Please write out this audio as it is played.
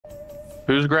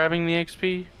Who's grabbing the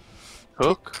XP?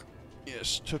 Hook?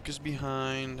 Yes, Took is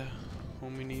behind.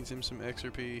 Homie needs him some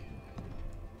XRP.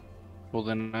 Well,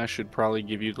 then I should probably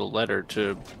give you the letter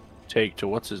to take to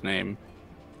what's his name.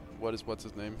 What's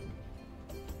his name?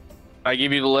 I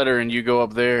give you the letter and you go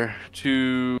up there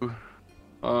to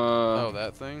Oh,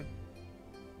 that thing?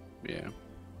 yeah.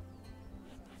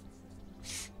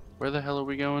 Where the hell are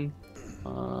we going?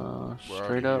 We're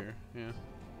Straight already up. here. Yeah.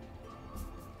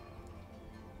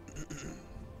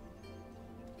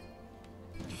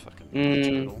 Fucking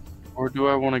turtle. Or do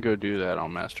I want to go do that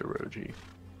on Master Roji?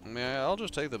 Yeah, I'll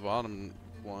just take the bottom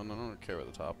one. I don't care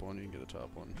about the top one. You can get the top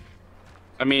one.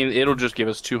 I mean, it'll just give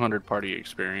us 200 party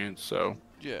experience, so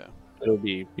Yeah. it'll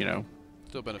be, you know,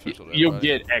 Still beneficial to you'll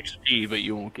everybody. get XP, but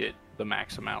you won't get the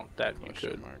max amount that you Question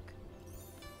could. mark.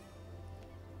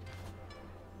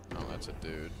 Oh, that's a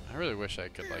dude. I really wish I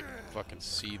could, like, fucking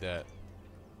see that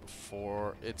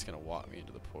before it's gonna walk me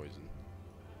into the poison.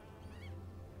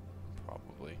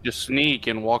 Probably. Just sneak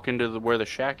and walk into where the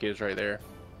shack is right there.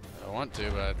 I want to,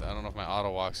 but I don't know if my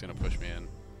auto walk's gonna push me in.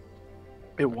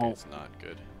 It Okay, won't. it's not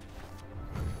good.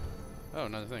 Oh,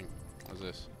 another thing. What's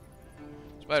this?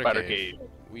 Spider cave.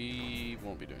 We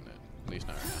won't be doing that. At least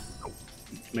not right now.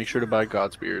 Make sure to buy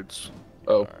Godsbeards.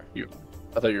 Oh, Sorry.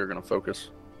 I thought you were gonna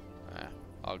focus.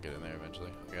 I'll get in there eventually.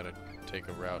 I gotta take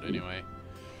a route anyway.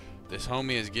 This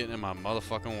homie is getting in my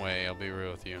motherfucking way, I'll be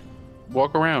real with you.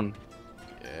 Walk around.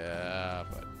 Yeah,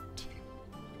 but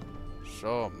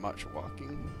so much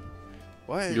walking.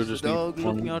 Why You'll is just the need dog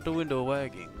looking one- out the window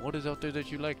wagging? What is out there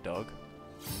that you like, dog?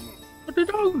 What the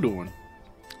dog doing?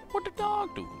 What the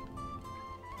dog doing?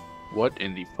 What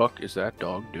in the fuck is that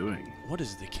dog doing? What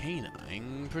is the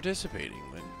canine participating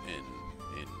in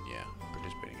yeah,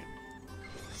 participating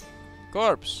in?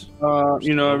 Corpse!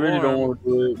 You know, I really don't warm. want to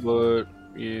do it,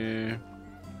 but yeah.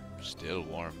 Still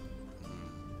warm.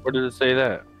 Where did it say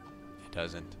that? It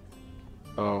doesn't.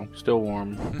 Oh, still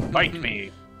warm. Bite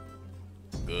me.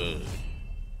 Good.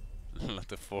 Let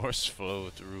the force flow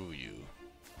through you.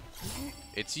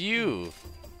 It's you,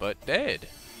 but dead.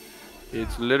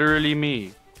 It's literally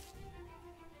me.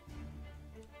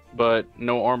 But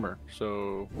no armor,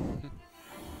 so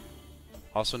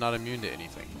Also not immune to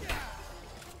anything.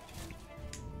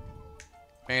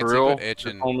 for Fancy real, but this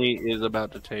itching. homie is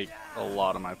about to take a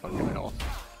lot of my fucking health.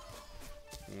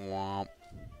 Womp.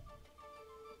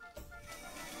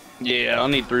 Yeah, I'll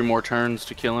need 3 more turns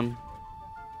to kill him.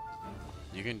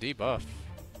 You can debuff.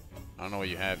 I don't know what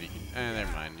you have. You can.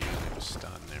 Never mind. You have a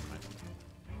stun. Never mind.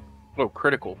 Oh,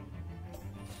 critical.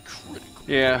 Critical.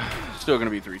 Yeah, still gonna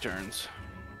be 3 turns.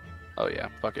 Oh yeah,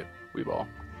 fuck it. We ball.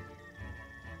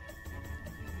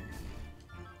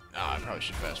 Ah, I probably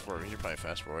should fast forward. You're probably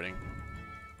fast forwarding.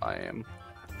 I am.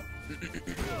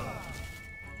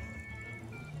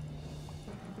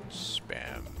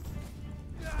 Spam.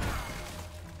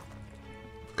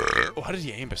 Why did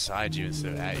he aim beside you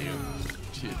instead of at you?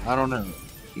 Dude. I don't know.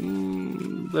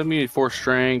 Let me 4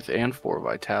 strength and 4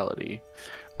 vitality.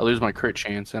 I lose my crit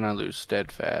chance and I lose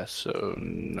steadfast, so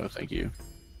no thank you.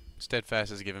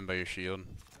 Steadfast is given by your shield.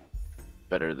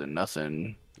 Better than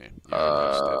nothing. Yeah, you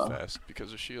have steadfast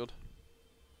because of shield.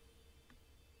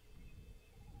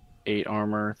 8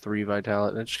 armor, 3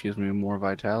 vitality. That just gives me more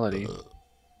vitality.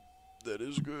 That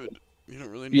is good. You don't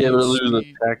really need Yeah, but I lose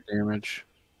speed. attack damage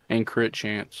and crit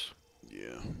chance.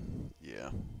 Yeah. Yeah.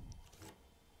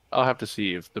 I'll have to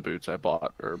see if the boots I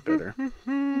bought are better.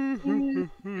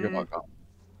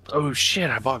 Oh shit!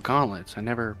 I bought gauntlets. I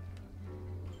never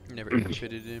Never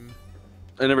outfitted him.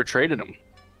 traded them.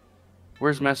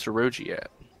 Where's Master Roji at?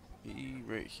 He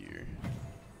right here.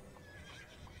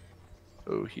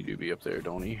 Oh, he do be up there,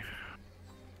 don't he?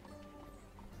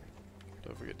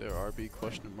 Don't forget their RB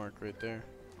question mark right there.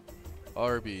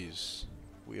 Arby's.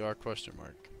 We are question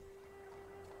mark.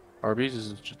 Arby's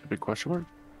is just a big question mark.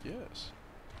 Yes.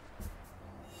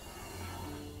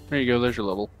 There you go. There's your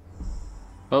level.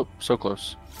 Oh, so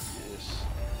close. Yes.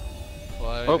 Well,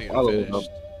 I Oh, think I it leveled up. finished.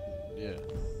 Yeah.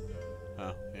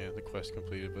 Oh, yeah, the quest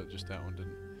completed, but just that one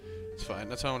didn't. It's fine.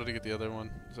 That's how I wanted to get the other one,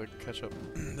 so I could catch up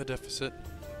the deficit.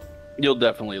 You'll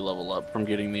definitely level up from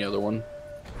getting the other one.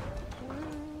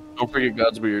 Don't forget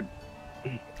God's beard.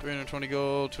 320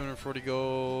 gold, 240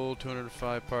 gold,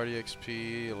 205 party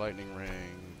XP, a lightning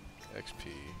ring, XP.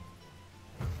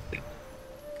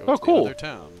 Go Oh, to cool. the other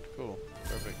town. Cool.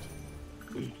 Perfect.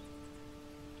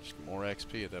 Just more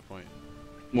XP at that point.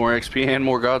 More XP and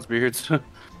more God's beards. 1,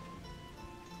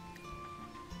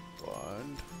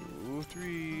 2,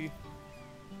 3.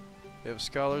 They have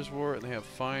Scholar's Wart and they have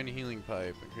Fine Healing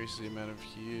Pipe. Increases the amount of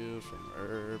heal from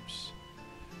herbs.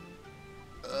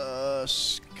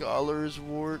 Scholar's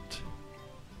Wart.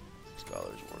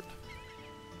 Scholar's Wort.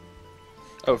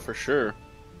 Oh, for sure.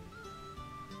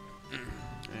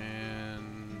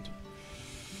 And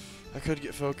I could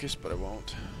get focused, but I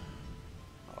won't.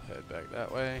 I'll head back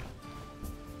that way.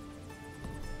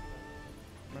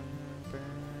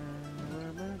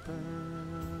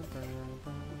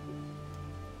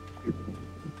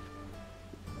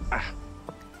 Ah,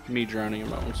 me drowning in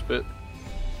my own spit.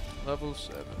 Level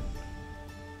 7.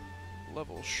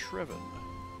 Level Shriven.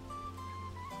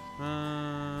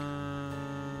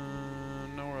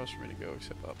 Nowhere else for me to go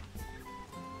except up.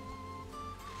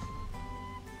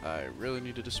 I really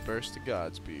need to disperse the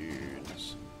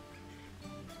Godspeeds.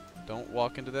 Don't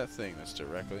walk into that thing that's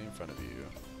directly in front of you.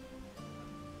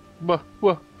 Buh.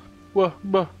 Go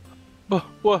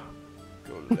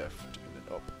left and then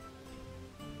up.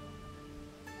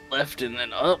 Left and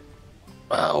then up.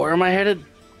 Where am I headed?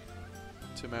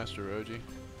 To Master Roji.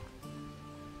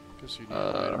 Guess you need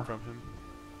an item from him.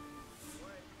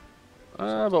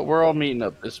 But we're all meeting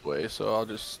up this way, so I'll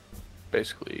just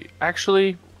basically...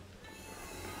 Actually,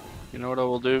 you know what I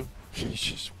will do? You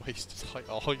just wasted like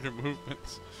all your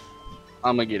movements.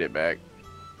 I'm gonna get it back.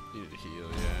 Needed to heal,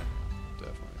 yeah.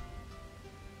 Definitely.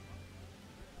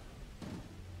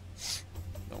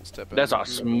 Don't step out. That's a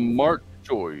smart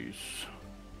choice.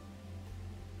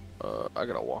 I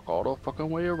gotta walk all the fucking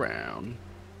way around.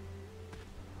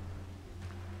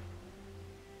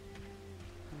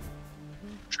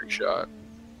 Trick shot.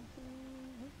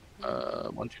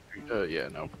 1, 2, 3. Yeah,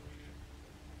 no.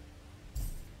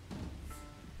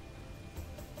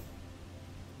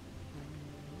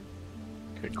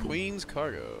 Okay, cool. Queen's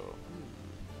Cargo.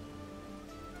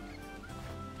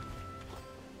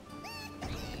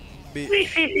 No.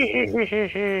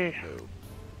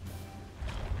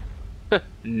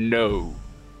 No.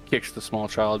 Kicks the small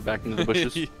child back into the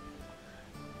bushes. Get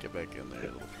back in there,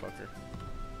 little fucker.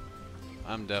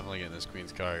 I'm definitely getting this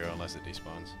Queen's Cargo unless it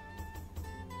despawns.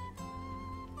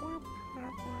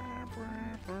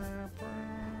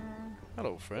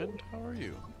 Hello, friend. How are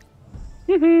you?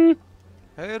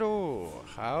 Hello.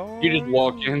 How? You just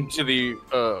walk into the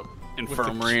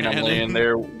infirmary and I'm laying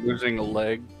there losing a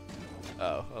leg.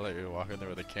 Oh, I thought you were walking there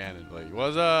with a cannon. Like,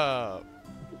 what's up?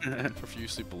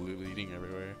 Profusely bleeding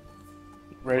everywhere.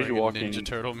 Right as you walk in. Ninja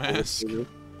Turtle mask.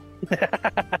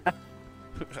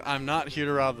 I'm not here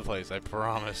to rob the place. I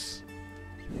promise.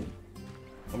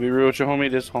 I'll be real with you, homie.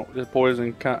 This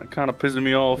poison kind of pissing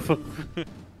me off.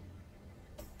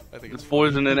 I think it's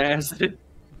poison and acid.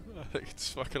 I think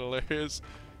it's fucking hilarious.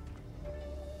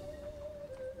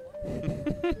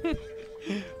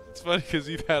 It's funny because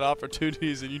you've had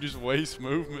opportunities and you just waste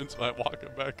movements by walking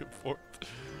back and forth.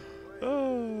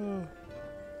 Oh.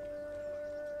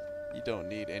 You don't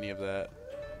need any of that.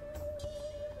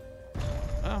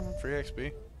 Oh, free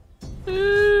XP.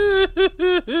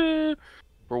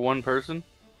 For one person?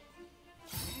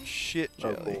 Shit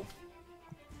jelly. Oh,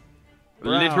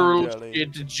 cool. Literal jelly.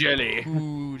 shit jelly.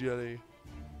 Poo jelly.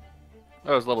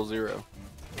 That was level 0.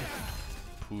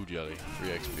 Poo jelly. Free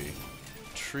XP.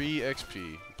 Tree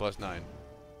XP. Plus 9.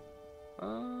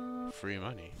 Free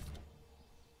money.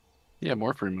 Yeah,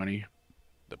 more free money.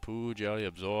 The poo jelly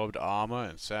absorbed armor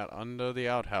and sat under the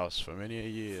outhouse for many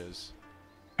years.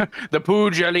 The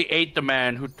poo jelly ate the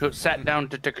man who sat down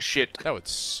to take a shit. That would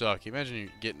suck. Imagine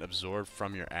you getting absorbed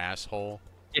from your asshole.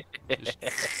 Just,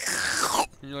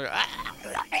 you're like, ah!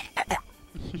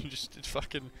 You just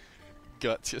fucking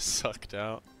gut just sucked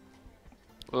out.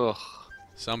 Ugh.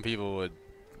 Some people would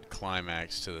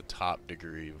climax to the top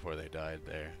degree before they died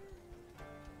there.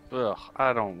 Ugh,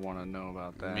 I don't want to know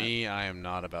about that. Me, I am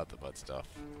not about the butt stuff.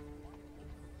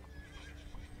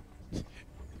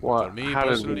 What? For me, How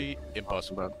personally,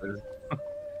 impossible. About this?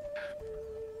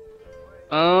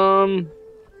 I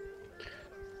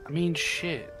mean,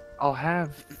 shit. I'll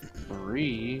have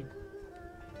 3.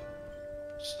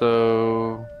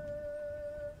 So,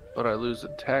 but I lose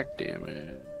attack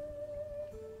damage.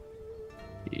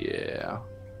 Yeah,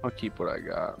 I'll keep what I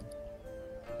got.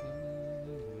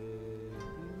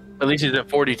 At least he's at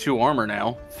 42 armor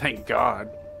now. Thank God.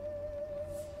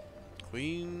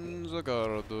 Queen's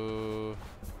Agardo.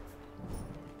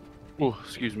 Oh,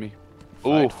 excuse me.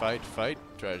 Fight, fight, fight,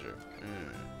 treasure.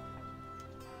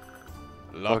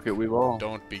 Luck, Fuck it, we've all.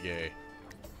 don't be gay.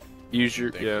 Use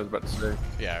your. Yeah, I was about to say.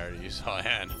 Yeah, I already used a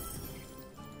hand.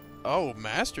 Oh,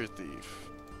 Master Thief.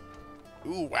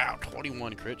 Ooh, wow,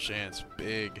 21 crit chance.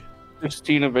 Big.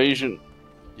 16 evasion.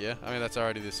 Yeah, I mean, that's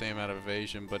already the same amount of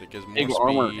evasion, but it gives more Big speed.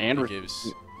 armor and it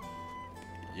gives...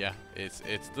 Yeah, it's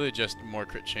literally just more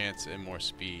crit chance and more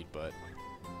speed, but...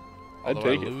 I'd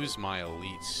Although I take it. lose my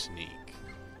elite sneak,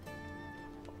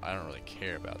 I don't really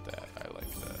care about that. I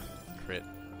like the crit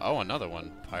Oh, another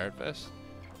one. Pirate vest.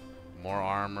 More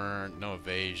armor, no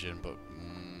evasion, but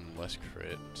less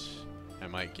crit. I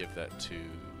might give that to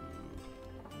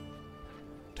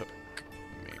Took,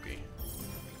 maybe.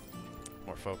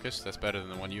 More focus. That's better than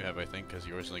the one you have, I think, because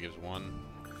yours only gives 1.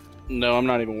 No, I'm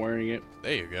not even wearing it.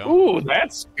 There you go. Ooh,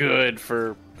 that's good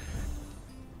for...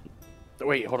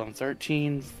 Wait, hold on.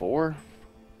 13, 4?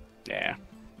 Yeah.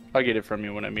 I'll get it from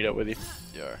you when I meet up with you.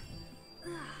 Yeah.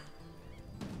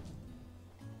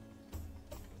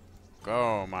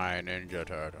 Go, my ninja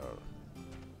turtle.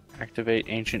 Activate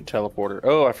ancient teleporter.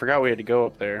 Oh, I forgot we had to go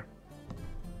up there.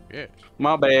 Yes.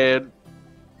 My bad.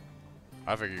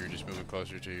 I figure you're just moving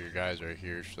closer to your guys right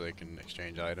here so they can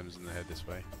exchange items and head this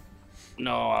way.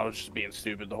 No, I was just being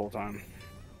stupid the whole time.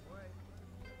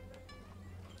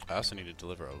 I also need to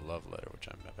deliver a love letter, which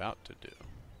I'm about to do.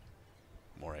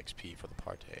 More XP for the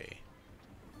party.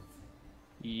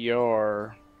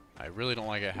 Your... I really don't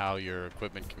like it how your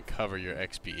equipment can cover your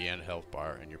XP and health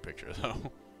bar in your picture,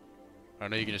 though. I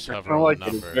know you can just hover on the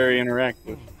number. It's very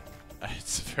interactive.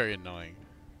 It's very annoying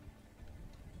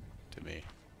to me.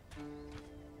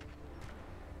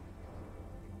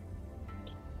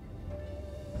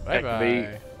 Bye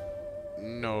bye.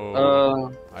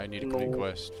 No. I need a complete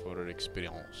quest for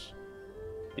experience.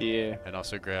 Yeah. And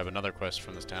also grab another quest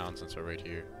from this town since we're right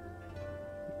here.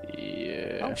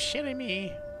 Yeah. Oh, shitty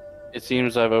me. It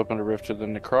seems I've opened a rift to the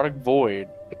necrotic void.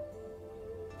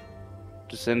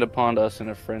 Descend upon us in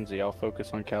a frenzy. I'll focus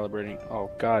on calibrating. Oh,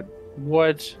 God.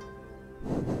 What?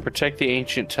 Protect the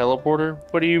ancient teleporter?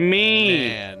 What do you mean?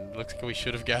 Man, looks like we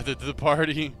should have gathered to the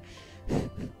party.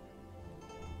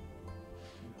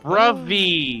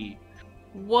 Bravy!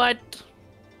 What?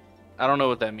 I don't know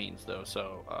what that means, though,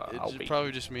 so It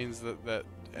probably just means that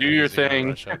do your enemies are gonna thing.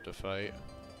 rush up to fight.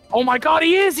 Oh my God,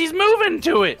 he is! He's moving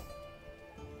to it!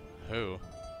 Who?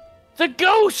 The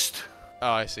ghost!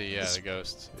 Oh, I see. Yeah, the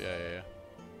ghosts. Yeah.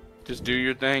 Just do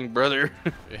your thing, brother.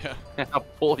 Yeah. And I'll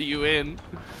pull you in.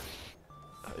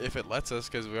 If it lets us,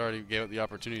 because we already gave it the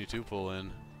opportunity to pull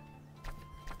in.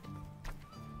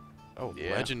 Oh,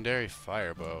 Yeah. legendary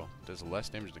firebow. Does less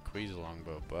damage to Queez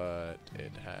longbow, but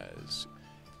it has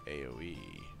AoE.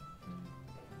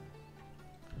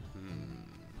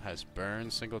 Has burn,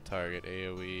 single target,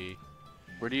 AoE.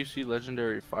 Where do you see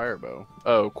legendary firebow?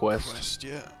 Oh, quest.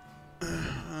 Yeah.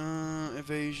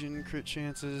 Evasion, crit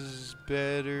chances,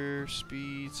 better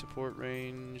speed, support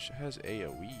range. Has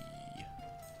AoE.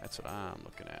 That's what I'm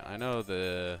looking at. I know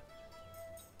there's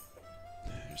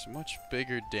much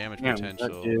bigger damage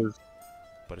potential,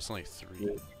 but it's only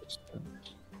 3.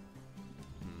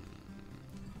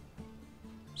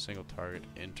 Single target,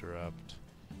 interrupt.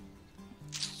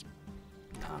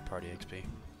 Party XP.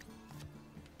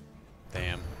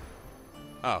 Damn.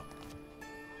 Oh.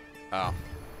 Oh.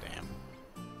 Damn.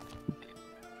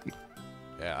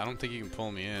 Yeah, I don't think you can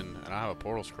pull me in, and I don't have a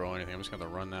portal scroll or anything. I'm just gonna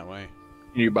run that way.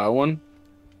 Can you buy one?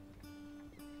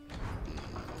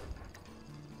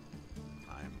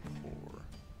 I'm poor.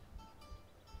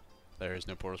 There is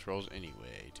no portal scrolls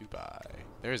anyway to buy.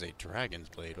 There is a dragon's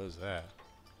blade. What is that?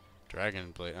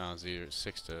 Dragon blade. Oh, it's either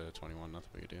 6 to 21. Nothing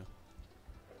we could do.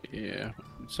 Yeah,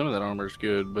 some of that armor's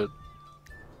good, but...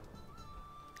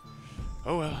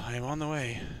 Oh well, I am on the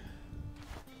way.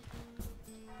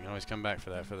 You can always come back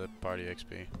for that for the party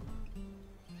XP.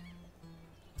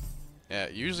 Yeah,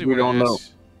 usually we don't know.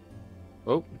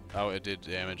 Oh. Oh, it did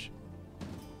damage.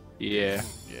 Yeah.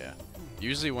 Yeah.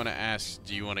 Usually when it asks,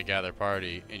 do you want to gather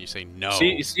party, and you say no.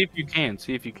 See if you can.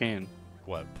 See if you can.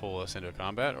 What, pull us into a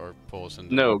combat, or pull us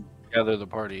into... No, gather the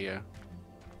party, yeah.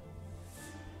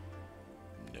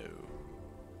 No.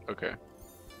 Okay.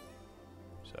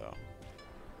 So...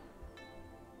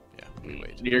 yeah, we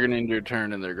wait. You're gonna end your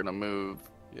turn and they're gonna move.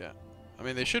 Yeah. I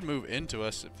mean, they should move into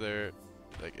us if they're,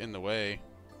 like, in the way.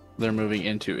 They're moving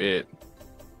into it.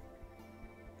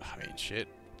 I mean, shit.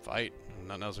 Fight.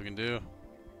 Nothing else we can do.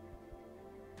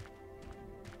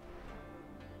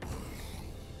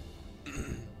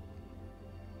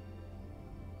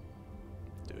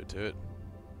 Do it to it.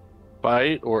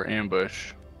 Fight or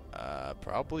ambush?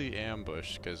 Probably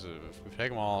ambush, because if we take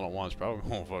them all at once, probably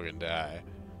won't fucking die.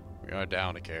 We are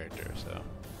down a character, so.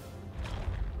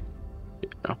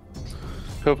 Yeah.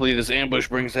 Hopefully this ambush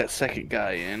brings that second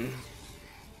guy in.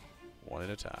 One at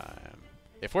a time.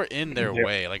 If we're in their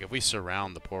way, like if we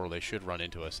surround the portal, they should run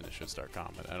into us and it should start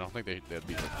combat. I don't think they'd be able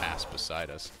to pass beside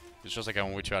us. It's just like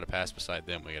when we try to pass beside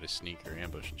them, we gotta sneak or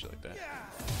ambush and shit like that.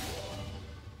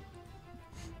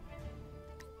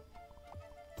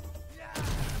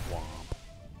 Womp.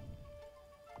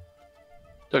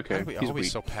 It's okay. Why are we He's always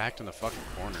weak. so packed in the fucking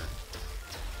corner?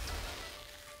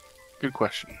 Good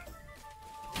question.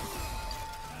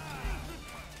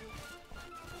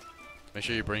 Make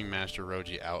sure you bring Master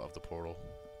Roji out of the portal,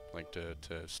 like to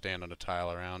stand on a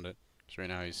tile around it. Because right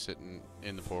now he's sitting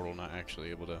in the portal, not actually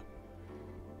able to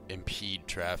impede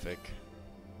traffic.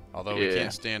 Although we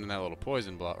can't stand in that little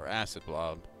poison blob or acid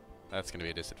blob, that's gonna be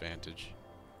a disadvantage.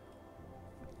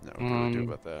 No, what can we do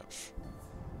about that?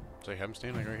 So have him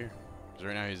stand like right here. Because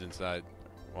right now he's inside.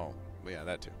 Well, yeah,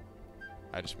 that too.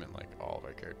 I just meant like all of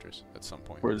our characters at some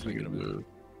point. Where's he gonna move?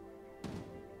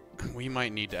 We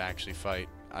might need to actually fight.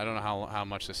 I don't know how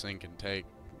much this thing can take,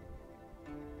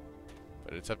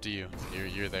 but it's up to you.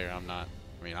 You're there. I'm not.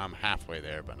 I mean, I'm halfway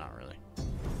there, but not really.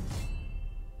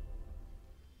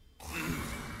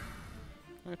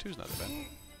 Two's not that bad.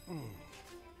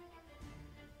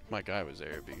 My guy was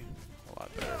there, it'd be a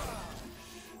lot better.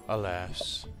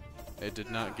 Alas, it did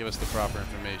not give us the proper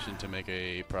information to make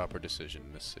a proper decision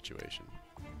in this situation.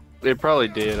 It probably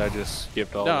did. I just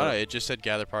skipped all No, that. no, it just said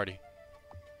gather party.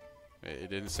 It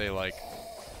didn't say like,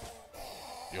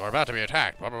 you are about to be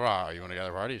attacked, blah blah blah. You want to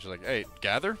gather party? It's just like, hey,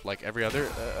 gather like every other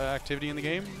activity in the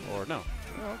game, or no?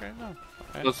 Oh, okay, no.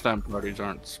 Okay. Those time parties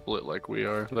aren't split like we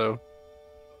are, though.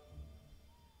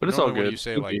 But it's Normally all good. When you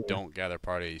say like don't gather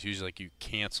party, it's usually like you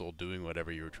cancel doing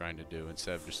whatever you were trying to do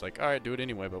instead of just like, all right, do it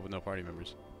anyway, but with no party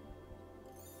members.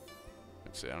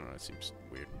 I don't know. It seems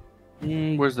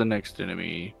weird. Where's the next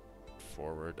enemy?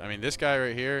 Forward. I mean, this guy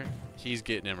right here, he's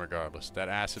getting in regardless. That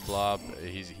acid blob,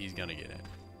 he's gonna get in.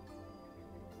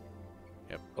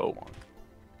 Yep. Oh.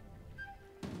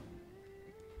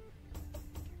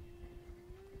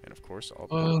 And of course, all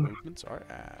the movements are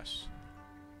ass.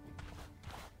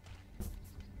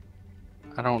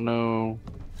 I don't know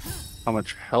how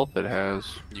much health it has.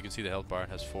 You can see the health bar. It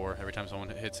has 4. Every time someone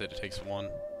hits it, it takes 1.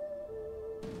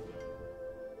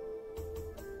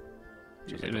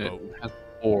 Just And like a it boat. has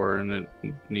 4, and it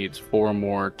needs 4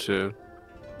 more to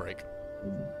Break.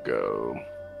 go.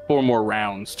 4 more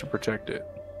rounds to protect it.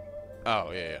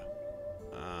 Oh, yeah,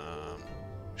 yeah.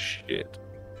 Shit.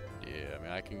 Yeah, I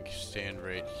mean, I can stand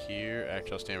right here.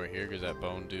 Actually, I'll stand right here because that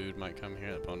bone dude might come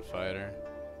here, that bone fighter.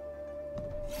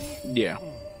 Yeah.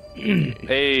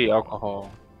 Hey,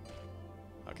 alcohol.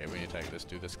 Okay, we need to attack this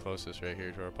dude that's closest right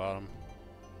here to our bottom.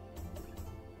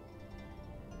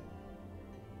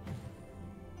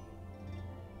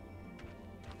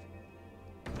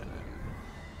 And then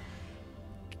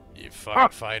you fucking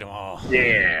fight them all.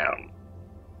 Yeah.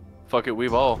 Fuck it,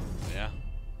 we've all. Yeah.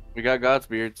 We got God's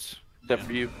beards. Except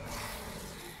for you.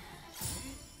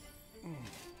 I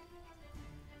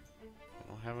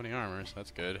don't have any armor, so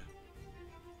that's good.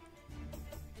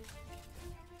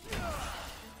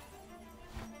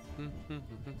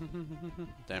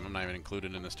 Damn, I'm not even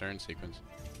included in this turn sequence.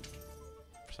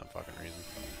 For some fucking reason.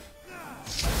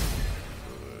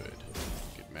 Good.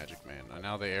 Good magic, man. And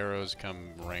now the arrows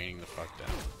come raining the fuck down.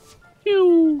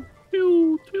 Pew,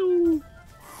 pew, pew.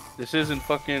 This isn't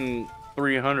fucking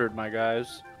 300, my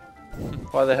guys.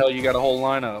 Why the hell you got a whole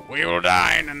lineup? We will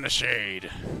dine in the shade.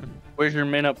 Where's your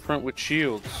men up front with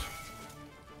shields?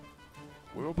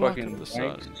 We will block Fucking in the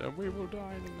sun, thanks. and we will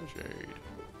dine in the shade.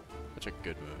 Such a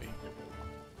good movie.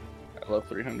 I love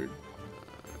 300.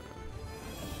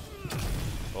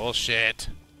 Bullshit.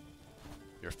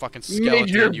 You're a fucking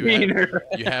skeleton. Major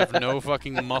You have no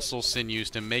fucking muscle sinews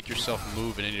to make yourself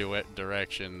move in any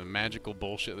direction. The magical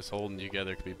bullshit that's holding you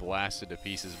together could be blasted to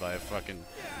pieces by a fucking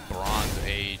Bronze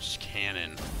Age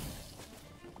cannon.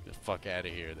 Get the fuck out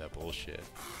of here, that bullshit.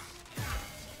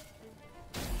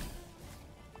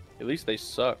 At least they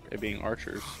suck at being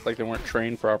archers. Like they weren't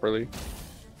trained properly.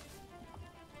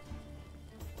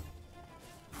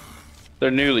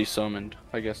 They're newly summoned.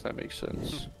 I guess that makes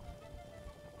sense.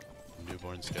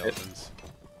 Newborn skeletons.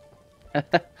 What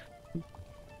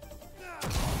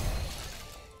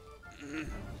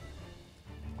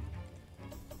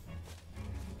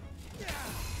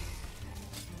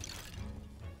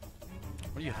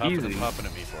are you huffing and Easy. puffing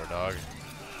at me for, dog?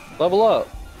 Level up.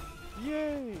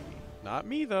 Yay! Not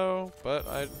me though, but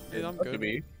I'm Fuck good.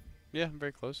 me. Yeah, I'm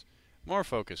very close. More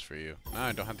focus for you. Now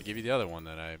I don't have to give you the other one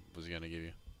that I was gonna give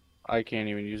you. I can't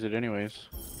even use it anyways.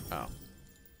 Oh.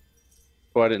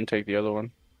 Well, I didn't take the other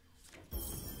one.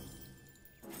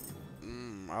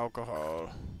 Alcohol.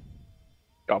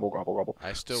 Gobble, gobble, gobble.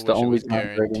 I still It's wish the it only was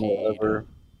time Dragon will guaranteed. ever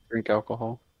drink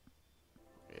alcohol.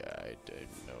 Yeah, I did.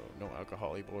 No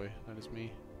alcohol-y boy. That is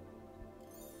me.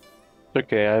 It's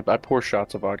okay, I pour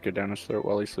shots of vodka down his throat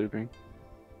while he's sleeping.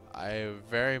 I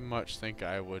very much think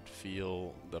I would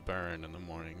feel the burn in the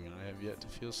morning, and I have yet to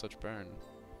feel such burn.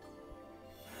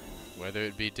 Whether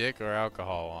it be dick or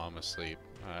alcohol while I'm asleep,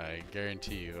 I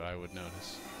guarantee you I would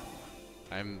notice.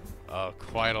 I'm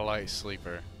quite a light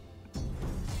sleeper.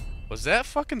 Was that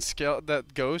fucking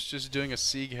that ghost just doing a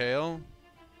Sieg Hail?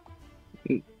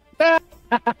 He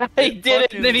did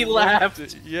it, and then he laughed.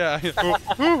 Yeah.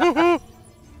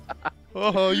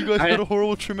 Oh, you guys had a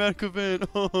horrible traumatic event.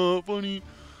 Funny.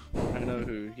 I know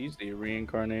who he's the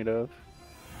reincarnate of.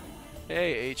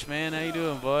 Hey, H-Man, how you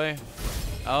doing, boy?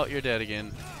 Oh, you're dead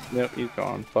again. Yep, he's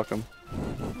gone. Fuck him.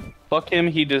 Fuck him,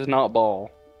 he does not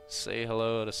ball. Say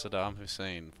hello to Saddam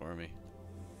Hussein for me.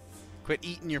 Quit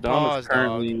eating your Saddam paws, is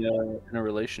currently dog. in a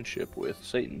relationship with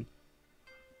Satan.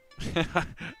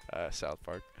 South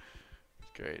Park.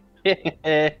 Great.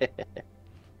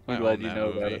 I'm glad you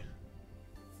know about it.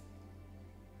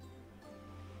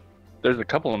 There's a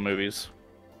couple of movies.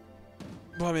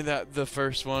 Well, I mean, the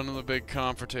first one, the big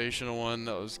confrontational one,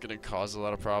 that was gonna cause a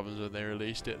lot of problems when they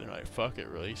released it. They're like, fuck it,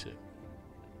 release it.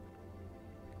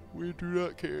 We do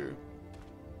not care.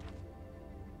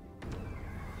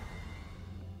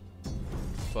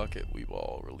 Fuck it, we will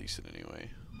all release it anyway.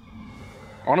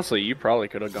 Honestly, you probably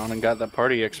could have gone and got that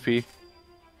party XP.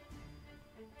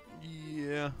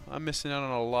 Yeah, I'm missing out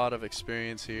on a lot of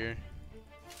experience here.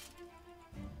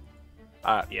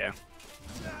 Yeah.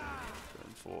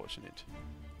 Unfortunate.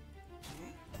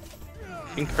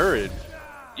 Encourage.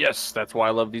 Yes, that's why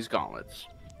I love these gauntlets.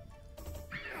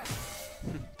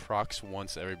 Procs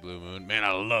once every blue moon. Man,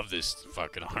 I love this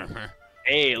fucking armor.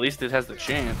 Hey, at least it has the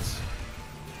chance.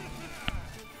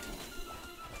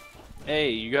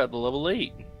 Hey, you got the level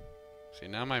 8. See,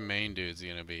 now my main dude's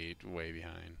gonna be way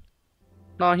behind.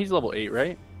 No, he's level 8,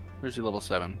 right? Or is he level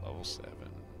 7? Level 7.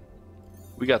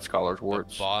 We got Scholar's The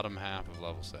Warts. bottom half of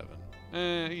level 7.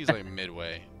 He's like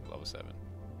midway level 7.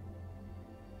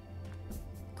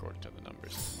 According to the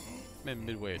numbers.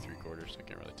 Midway or 3/4, I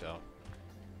can't really tell.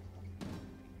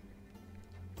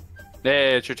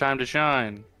 Hey, it's your time to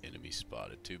shine. Enemy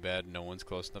spotted. Too bad no one's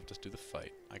close enough to do the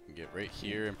fight. I can get right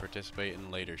here and participate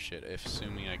in later shit, if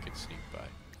assuming I could sneak by.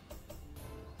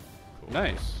 Cool.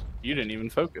 Nice. You didn't even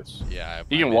focus. Yeah,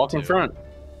 you can walk in front.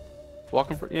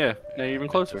 Walk in front. Yeah, now you're even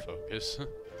closer. Focus.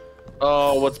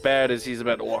 Oh, what's bad is he's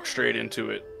about to walk straight into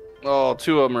it. Oh,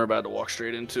 two of them are about to walk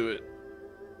straight into it.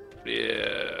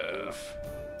 Yeah.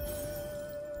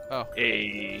 Oh.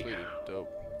 Hey. Completed. Dope.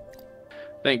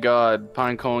 Thank God,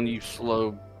 Pinecone, you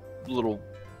slow little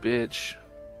bitch.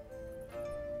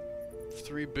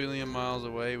 3 billion miles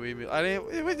away. You didn't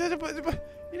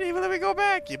even let me go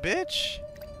back, you bitch.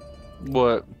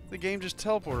 What? The game just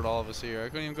teleported all of us here. I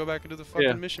couldn't even go back and do the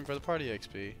fucking mission for the party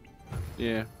XP.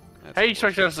 Yeah. That's How you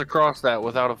expect us to cross that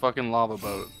without a fucking lava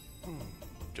boat?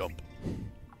 Jump.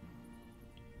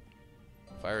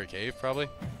 Fiery cave, probably?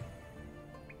 Is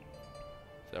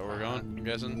that where we're going, I'm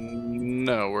guessing?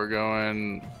 No, we're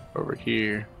going over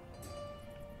here.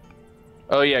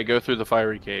 Oh yeah, go through the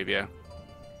fiery cave, yeah.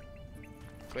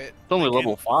 Quit. It's only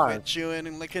level 5. Quit chewing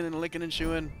and licking and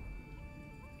chewing.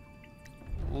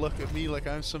 Look at me like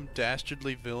I'm some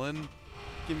dastardly villain.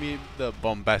 Give me the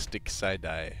bombastic side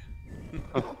eye.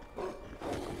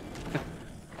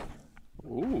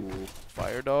 Ooh.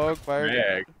 Fire dog, fire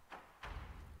Mag.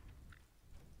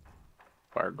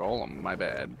 Fire golem, my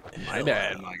bad. My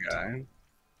bad, my guy.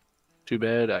 Too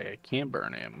bad I can't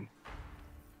burn him.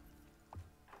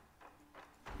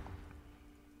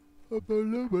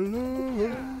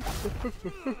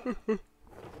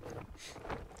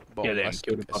 Bombastic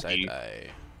kill the puppy. side eye.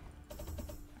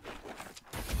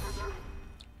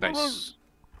 Nice.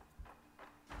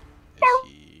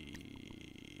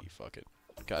 Fuck it.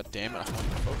 God damn it, I want to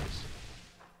focus.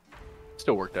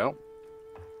 Still worked out.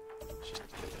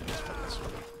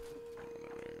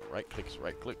 Right click is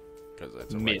right click, because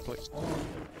that's a Miss. right click.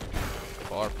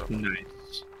 Far from.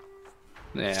 Nice.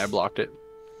 Yeah, I blocked it.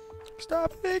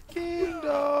 Stop licking,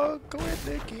 dog. Quit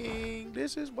licking.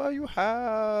 This is why you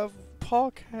have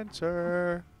paw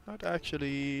cancer. Not actually.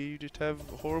 You just have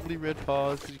horribly red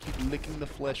paws because you keep licking the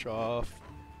flesh off.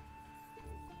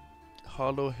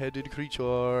 Hollow-headed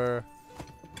creature.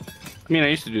 I mean, I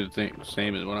used to do the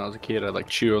same as when I was a kid. I'd like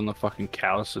chew on the fucking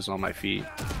calluses on my feet.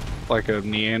 Like a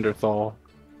Neanderthal.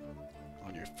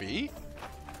 On your feet?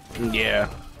 Yeah.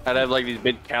 I'd have like these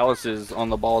big calluses on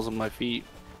the balls of my feet.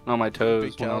 On my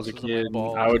toes when I was a kid.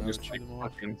 I would just like,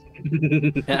 fucking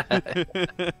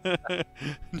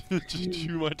just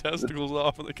chew my testicles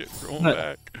off and they get thrown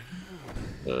back.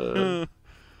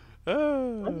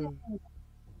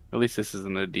 At least this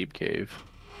isn't a deep cave.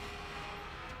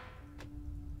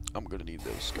 I'm gonna need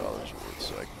those scholars words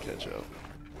so I can catch up.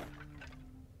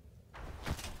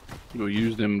 We'll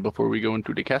use them before we go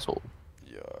into the castle.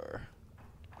 Yar.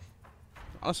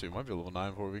 Honestly, we might be level 9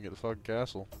 before we can get the fucking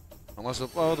castle. Unless,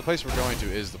 well, the place we're going to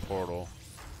is the portal.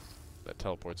 that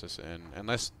teleports us in.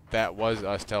 Unless that was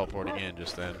us teleporting in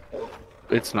just then.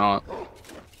 It's not.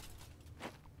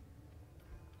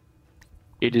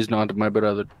 It is not my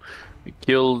brother.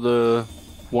 Kill the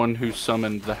one who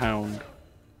summoned the hound.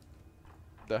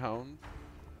 The hound?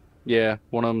 Yeah,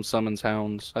 one of them summons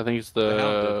hounds. I think it's The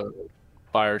hound the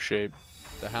fire shape.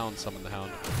 The hound summoned the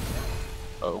hound.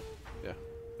 Oh. Yeah.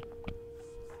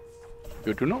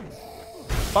 Good to know.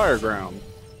 Fire ground.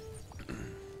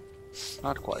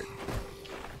 Not quite.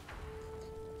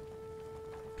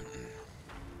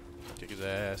 Kick his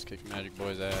ass, kick Magic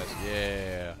Boy's ass.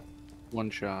 Yeah. One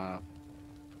shot.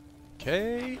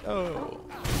 KO.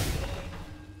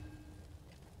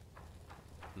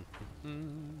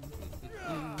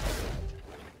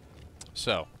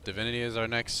 So, Divinity is our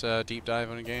next deep dive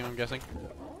on a game, I'm guessing?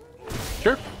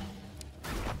 Sure.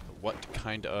 What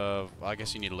kind of... I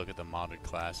guess you need to look at the modded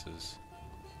classes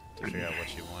to figure out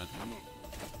what you want.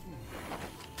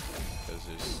 Because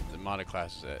there's the modded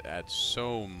classes that add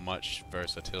so much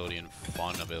versatility and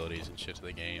fun abilities and shit to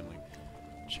the game, like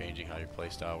changing how your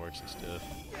playstyle works and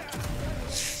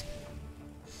stuff.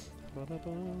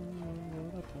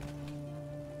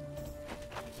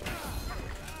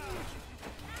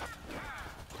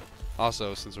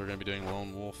 Also, since we're going to be doing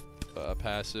Lone Wolf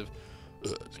passive,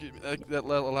 excuse me, that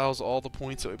allows all the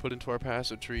points that we put into our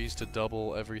passive trees to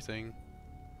double everything.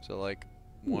 So, like,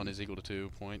 1 is equal to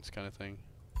 2 points kind of thing.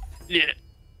 Yeah.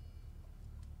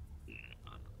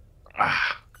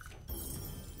 Ah.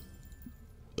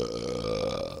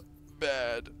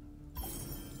 Bad.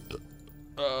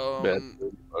 Bad,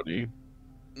 buddy.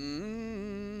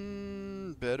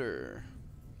 Better.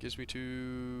 Gives me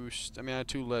 2... I mean, I had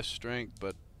 2 less strength,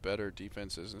 but better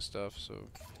defenses and stuff, so...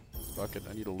 Fuck it,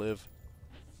 I need to live.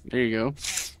 There you go.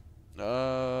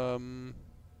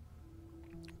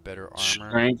 Better armor.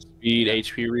 Strength, speed, yeah.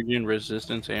 HP regen,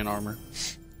 resistance, and armor.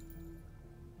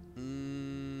 I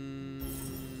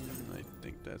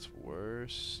think that's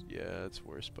worse. Yeah, it's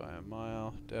worse by a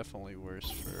mile. Definitely worse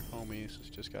for homies.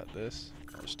 It's just got this.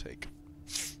 I'll just take.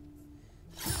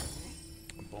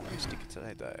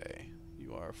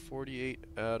 You are 48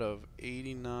 out of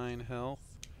 89 health.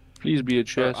 Please be a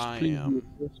chest. I Please am.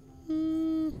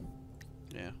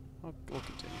 Yeah, we'll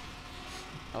continue.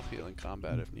 I'll heal in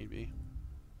combat if need be.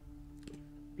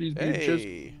 Please be a chest.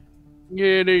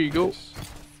 Yeah, there you go.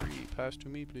 Free pass to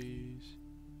me, please.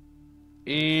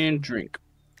 And drink.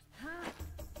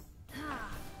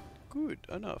 Good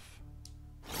enough.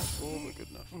 Oh, good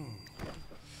enough.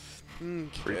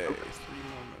 Okay,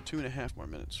 2.5 more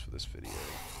minutes for this video.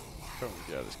 Probably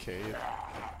get out of this cave.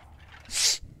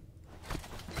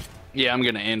 Yeah, I'm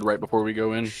gonna end right before we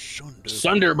go in.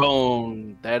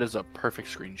 Sunderbone! That is a perfect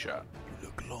screenshot. You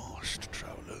look lost,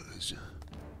 travelers.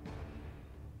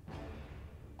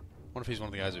 What if he's one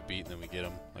of the guys we beat and then we get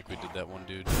him, like we did that one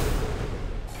dude?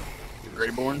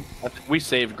 Greyborn? We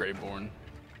saved Greyborn.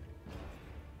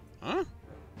 Huh?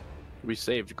 We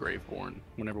saved Graveborn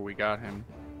whenever we got him.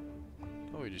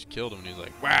 Oh, we just killed him and he's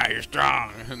like, wow, you're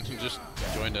strong! And he just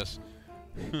joined us.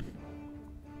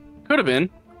 Could have been.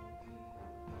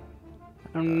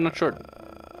 I'm not sure.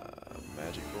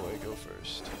 Magic Boy, go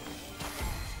first.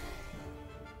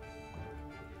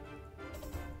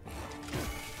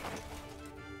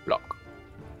 Block.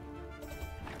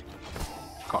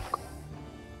 Cock.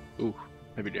 Ooh,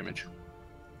 heavy damage.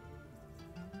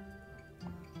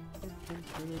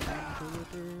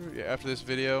 Yeah, after this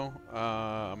video,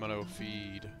 I'm gonna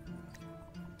feed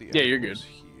the Yeah, you're good.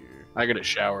 Here. I gotta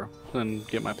shower, then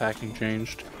get my packing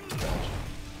changed.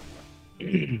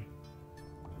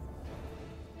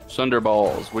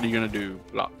 Sunderballs, what are you gonna do?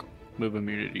 Block. Move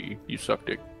immunity. You suck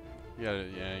dick. You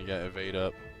gotta evade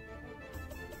up.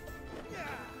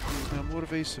 He's now more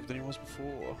evasive than he was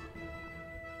before.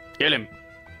 Kill him.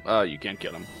 You can't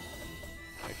kill him.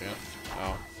 I can't.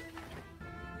 Oh.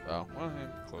 Oh, well, yeah,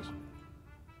 close.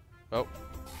 Oh,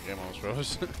 game almost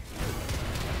froze.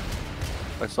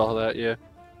 I saw that, yeah.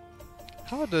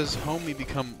 How does Homie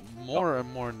become more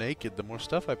and more naked the more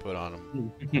stuff I put on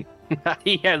him?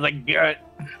 He has a gut.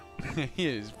 He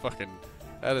is fucking...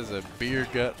 That is a beer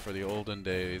gut for the olden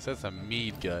days. That's a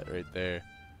mead gut right there.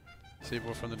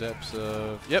 Sable from the depths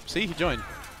of... Yep, see? He joined.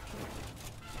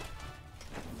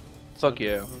 Fuck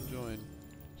yeah. Join.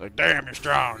 It's like, damn, you're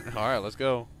strong. Alright, let's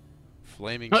go.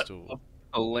 Flaming stool.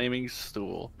 A flaming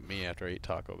stool. Me after I ate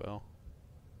Taco Bell.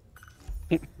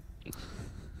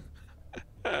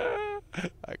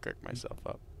 I cooked myself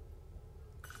up.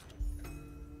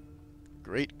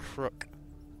 Great crook.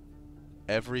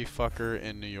 Every fucker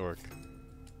in New York.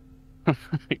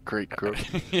 Great crook.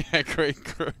 Yeah, great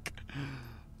crook.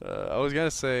 I was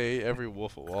gonna say every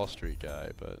Wolf of Wall Street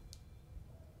guy, but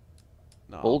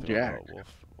No, Full people jack. know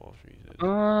Wolf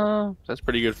Reed. That's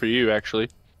pretty good for you, actually.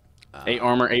 8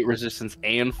 armor, 8 resistance,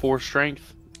 and 4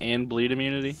 strength, and bleed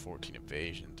immunity. 14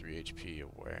 evasion, 3 HP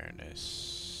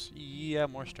awareness. Yeah,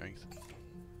 more strength.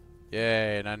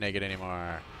 Yay, not naked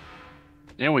anymore.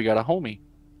 And we got a homie.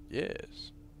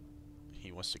 Yes.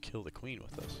 He wants to kill the queen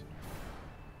with us.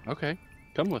 Okay,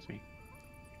 come with me.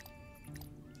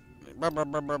 Yeah,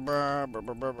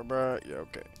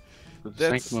 okay.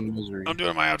 That's misery. I'm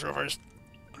doing my outro first.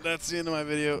 That's the end of my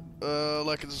video.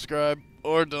 Like and subscribe,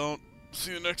 or don't.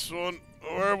 See you next one,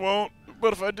 or I won't.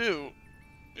 But if I do,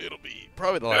 it'll be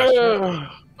probably the last one.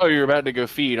 Oh, you're about to go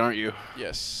feed, aren't you?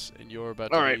 Yes, and you're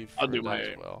about All to right, leave I'll for do that my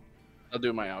as well. I'll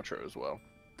do my outro as well.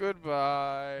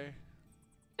 Goodbye.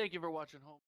 Thank you for watching, home.